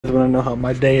I want to know how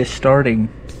my day is starting.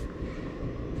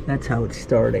 That's how it's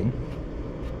starting.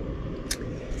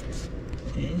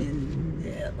 And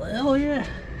yeah, oh yeah,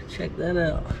 check that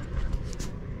out.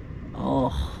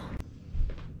 Oh.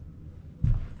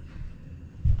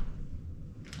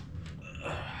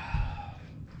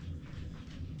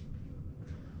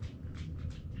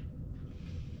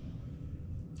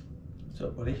 What's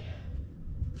up, buddy?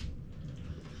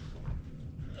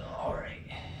 All right,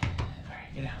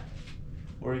 get out.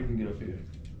 Or you can get up here.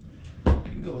 You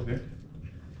can go up here.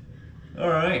 All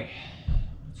right.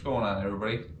 What's going on,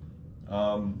 everybody?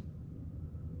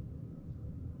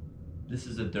 This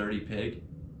is a dirty pig.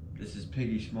 This is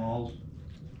Piggy Smalls.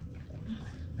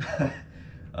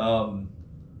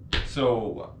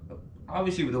 So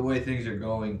obviously with the way things are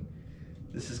going,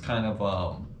 this is kind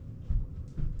of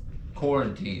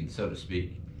quarantine, so to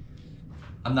speak.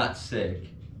 I'm not sick.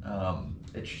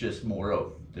 It's just more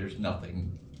of there's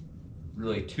nothing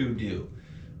really to do.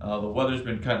 The weather's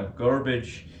been kind of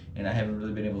garbage, and I haven't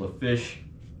really been able to fish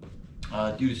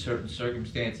due to certain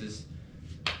circumstances.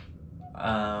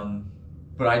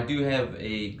 But I do have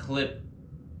a clip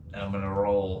that I'm gonna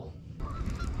roll.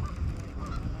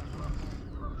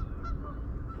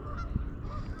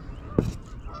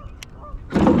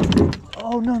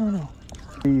 Oh, no.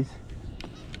 Please.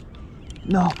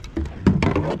 No.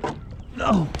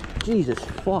 No. Jesus,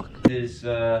 fuck. It is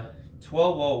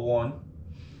 12:01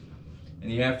 in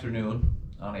the afternoon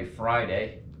on a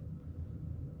Friday,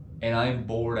 and I'm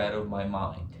bored out of my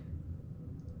mind.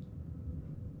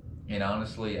 And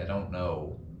honestly, I don't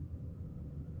know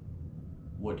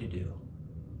what to do.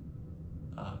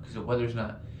 Because the weather's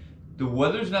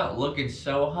not looking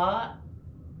so hot,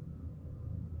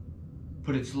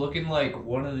 but it's looking like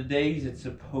one of the days it's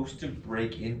supposed to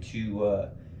break into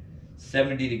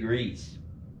 70 degrees.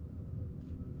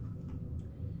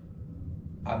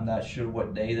 I'm not sure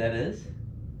what day that is.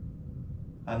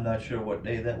 I'm not sure what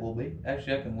day that will be.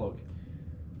 Actually, I can look.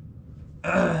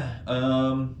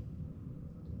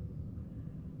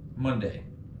 Monday.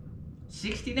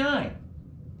 69.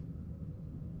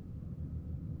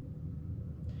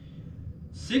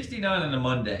 69 on a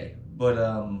Monday. But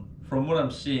from what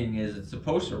I'm seeing is it's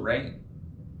supposed to rain.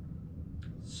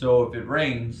 So if it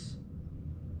rains,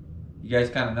 you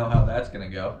guys kind of know how that's going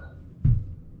to go.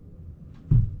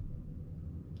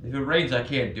 If it rains, I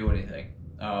can't do anything.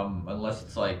 Unless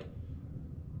it's like,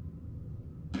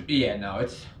 yeah, no,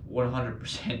 it's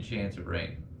 100% chance of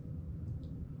rain.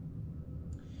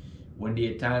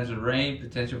 Windy at times with rain,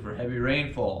 potential for heavy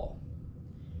rainfall.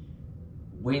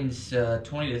 Winds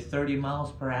 20 to 30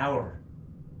 miles per hour.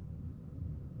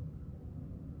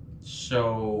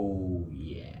 So,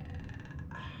 yeah.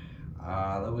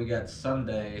 Then we got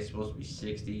Sunday, it's supposed to be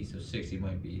 60, so 60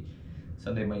 might be,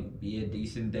 Sunday might be a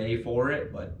decent day for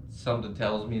it, but something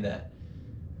tells me that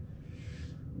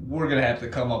we're gonna have to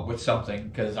come up with something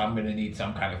because I'm gonna need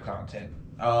some kind of content.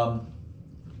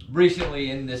 Recently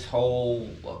in this whole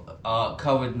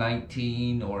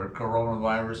COVID-19 or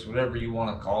coronavirus, whatever you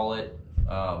want to call it,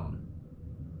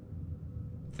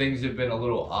 things have been a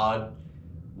little odd.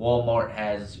 Walmart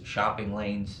has shopping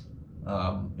lanes.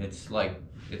 It's like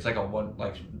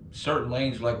certain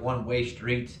lanes are like one-way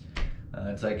streets.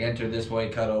 It's like enter this way,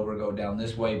 cut over, go down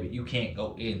this way, but you can't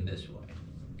go in this way.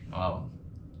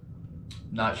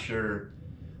 Not sure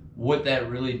what that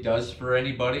really does for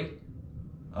anybody.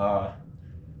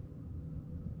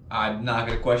 I'm not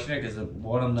gonna question it because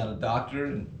one, I'm not a doctor,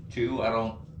 and two, I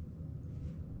don't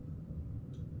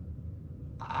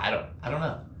know. I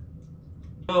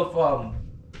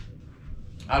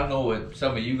don't know what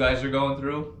some of you guys are going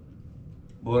through,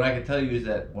 but what I can tell you is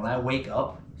that when I wake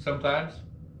up sometimes,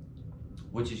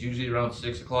 which is usually around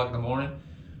 6 o'clock in the morning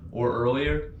or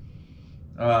earlier,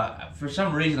 for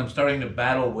some reason I'm starting to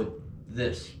battle with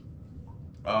this.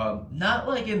 Not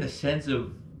like in the sense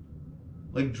of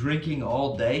like drinking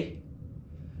all day,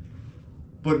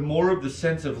 but more of the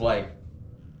sense of like,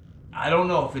 I don't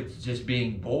know if it's just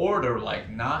being bored or like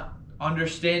not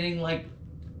understanding, like,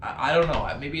 I don't know,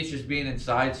 maybe it's just being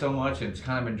inside so much and it's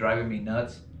kind of been driving me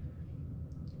nuts.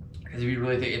 Because if you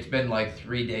really think, it's been like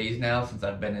 3 days now since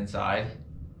I've been inside,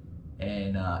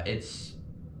 and it's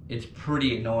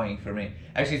pretty annoying for me.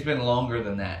 Actually, it's been longer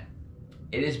than that.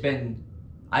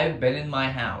 I've been in my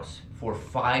house for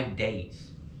 5 days.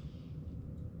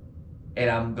 And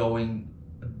I'm going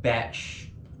batsh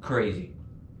crazy,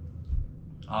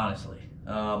 honestly.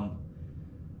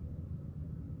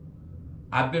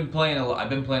 I've been playing a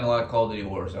lot of Call of Duty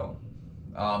Warzone.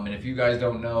 And if you guys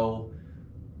don't know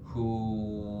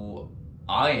who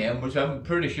I am, which I'm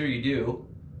pretty sure you do,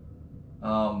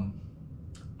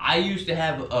 I I used to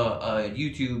have a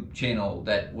YouTube channel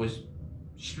that was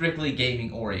strictly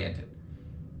gaming oriented.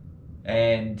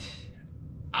 And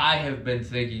I have been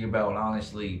thinking about,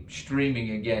 honestly,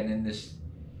 streaming again in this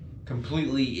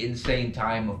completely insane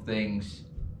time of things.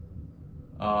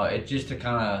 It just to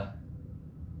kind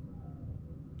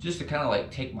of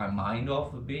like take my mind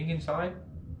off of being inside.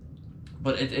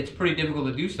 But it's pretty difficult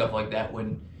to do stuff like that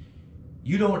when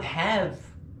you don't have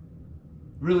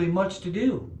really much to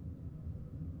do.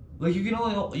 Like you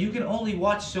can only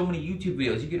watch so many YouTube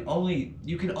videos.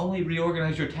 You can only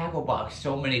reorganize your tackle box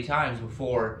so many times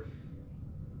before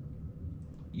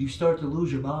you start to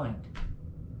lose your mind.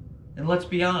 And let's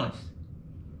be honest,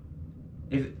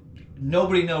 if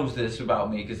nobody knows this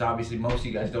about me, because obviously most of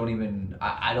you guys don't even,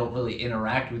 I don't really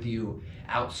interact with you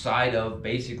outside of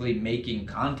basically making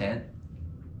content.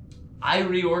 I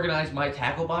reorganize my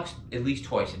tackle box at least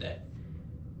twice a day.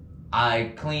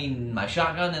 I clean my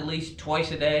shotgun at least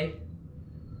twice a day.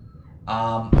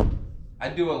 I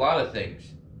do a lot of things.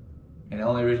 And the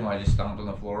only reason why I just stomped on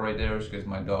the floor right there is because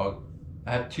my dog,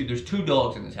 there's 2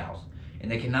 dogs in this house,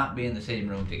 and they cannot be in the same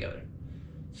room together.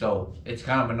 So it's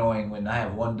kind of annoying when I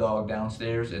have one dog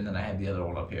downstairs and then I have the other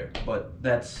one up here. But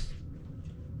that's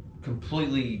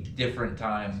completely different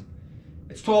time.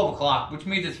 It's 12 o'clock, which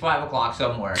means it's 5 o'clock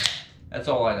somewhere. That's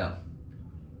all I know.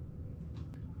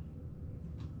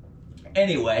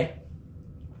 Anyway,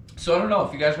 so I don't know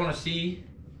if you guys want to see,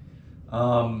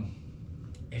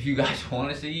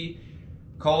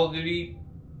 Call of Duty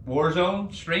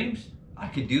Warzone streams, I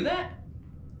could do that.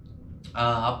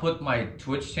 I'll put my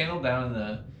Twitch channel down in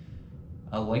the,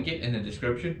 I'll link it in the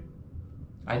description.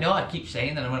 I know I keep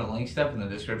saying that I'm going to link stuff in the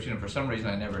description, and for some reason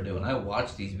I never do. And I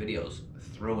watch these videos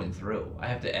through and through. I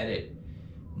have to edit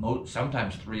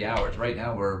sometimes 3 hours. Right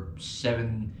now we're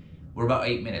about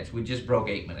 8 minutes. We just broke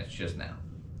 8 minutes just now.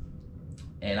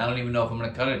 And I don't even know if I'm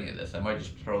going to cut any of this. I might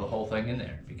just throw the whole thing in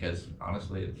there because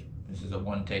honestly, this is a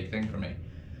one-take thing for me.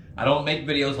 I don't make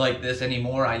videos like this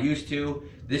anymore. I used to.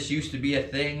 This used to be a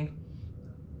thing.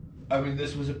 I mean,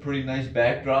 this was a pretty nice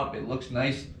backdrop. It looks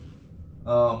nice.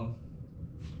 It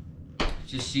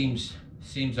just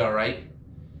seems all right.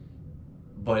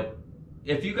 But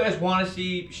if you guys want to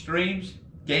see streams,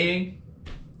 gaming,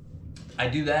 I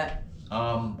do that.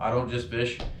 I don't just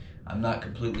fish. I'm not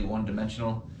completely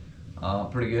one-dimensional.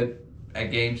 Pretty good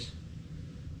at games.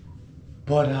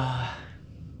 But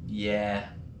yeah,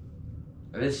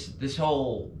 this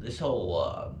whole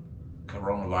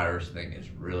coronavirus thing has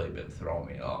really been throwing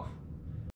me off.